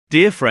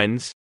Dear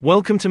friends,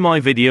 welcome to my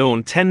video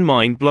on 10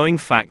 mind-blowing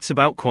facts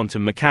about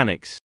quantum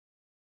mechanics.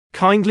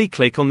 Kindly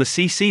click on the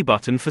CC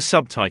button for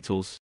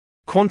subtitles.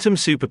 Quantum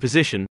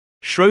superposition,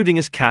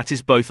 Schrödinger's cat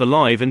is both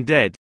alive and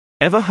dead.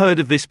 Ever heard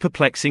of this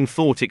perplexing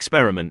thought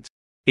experiment?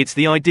 It's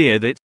the idea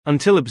that,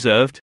 until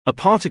observed, a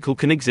particle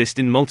can exist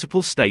in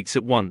multiple states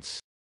at once.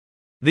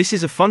 This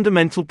is a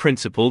fundamental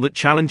principle that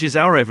challenges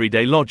our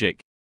everyday logic.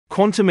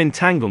 Quantum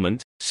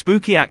entanglement,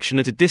 spooky action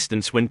at a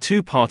distance when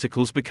two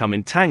particles become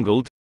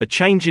entangled. A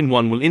change in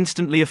one will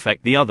instantly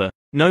affect the other,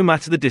 no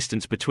matter the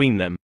distance between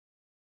them.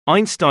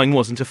 Einstein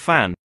wasn't a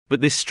fan,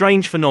 but this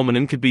strange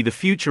phenomenon could be the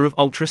future of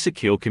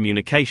ultra-secure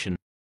communication.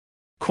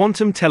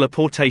 Quantum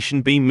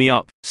teleportation. Beam me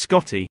up,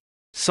 Scotty.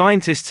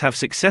 Scientists have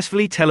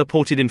successfully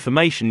teleported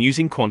information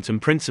using quantum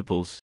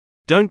principles.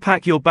 Don't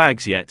pack your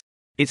bags yet.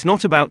 It's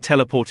not about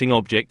teleporting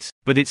objects,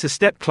 but it's a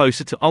step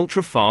closer to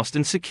ultra-fast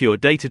and secure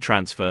data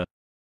transfer.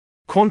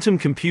 Quantum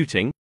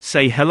computing,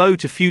 say hello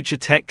to future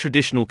tech.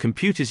 Traditional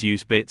computers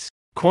use bits.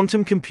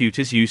 Quantum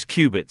computers use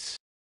qubits.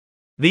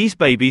 These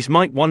babies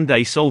might one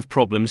day solve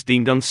problems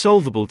deemed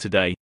unsolvable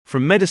today,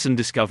 from medicine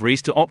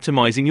discoveries to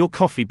optimizing your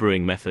coffee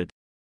brewing method.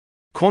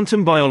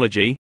 Quantum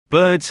biology,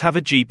 birds have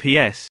a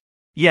GPS.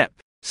 Yep,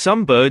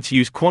 some birds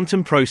use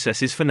quantum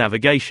processes for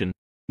navigation.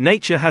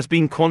 Nature has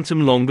been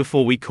quantum long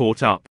before we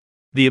caught up.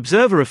 The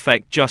observer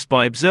effect. Just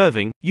by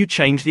observing, you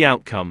change the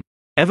outcome.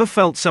 Ever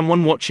felt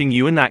someone watching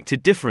you and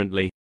acted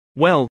differently?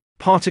 Well,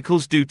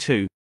 particles do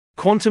too.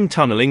 Quantum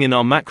tunneling. In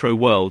our macro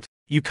world,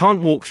 you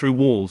can't walk through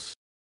walls.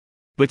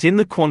 But in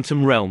the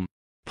quantum realm,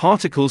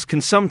 particles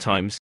can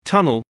sometimes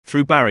tunnel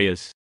through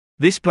barriers.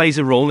 This plays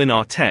a role in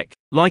our tech,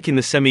 like in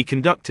the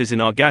semiconductors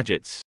in our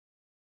gadgets.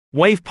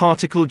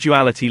 Wave-particle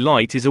duality.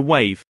 Light is a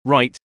wave,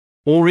 right?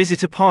 Or is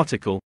it a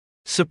particle?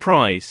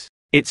 Surprise!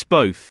 It's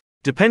both.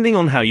 Depending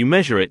on how you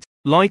measure it,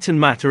 light and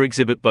matter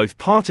exhibit both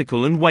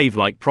particle and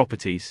wave-like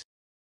properties.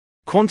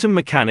 Quantum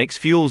mechanics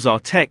fuels our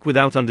tech.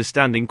 Without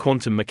understanding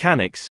quantum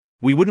mechanics,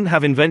 we wouldn't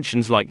have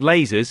inventions like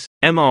lasers,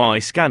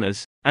 MRI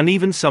scanners, and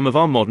even some of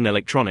our modern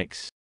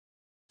electronics.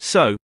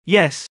 So,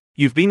 yes,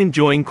 you've been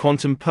enjoying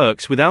quantum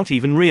perks without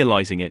even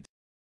realizing it.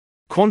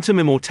 Quantum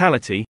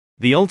immortality,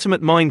 the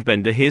ultimate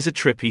mindbender. Here's a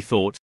trippy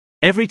thought.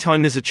 Every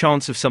time there's a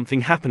chance of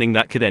something happening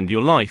that could end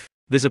your life,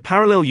 there's a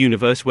parallel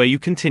universe where you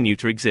continue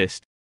to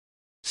exist.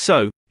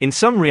 So, in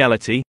some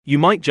reality, you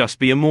might just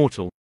be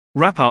immortal.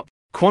 Wrap up,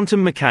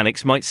 quantum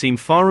mechanics might seem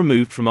far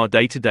removed from our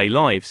day-to-day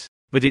lives,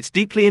 but it's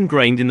deeply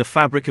ingrained in the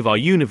fabric of our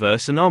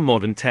universe and our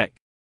modern tech.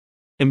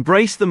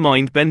 Embrace the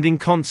mind-bending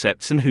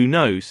concepts and who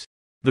knows,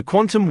 the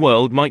quantum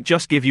world might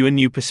just give you a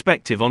new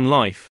perspective on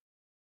life.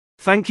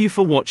 Thank you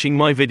for watching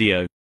my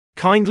video.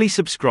 Kindly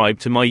subscribe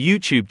to my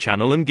YouTube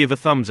channel and give a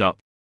thumbs up.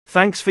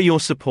 Thanks for your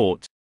support.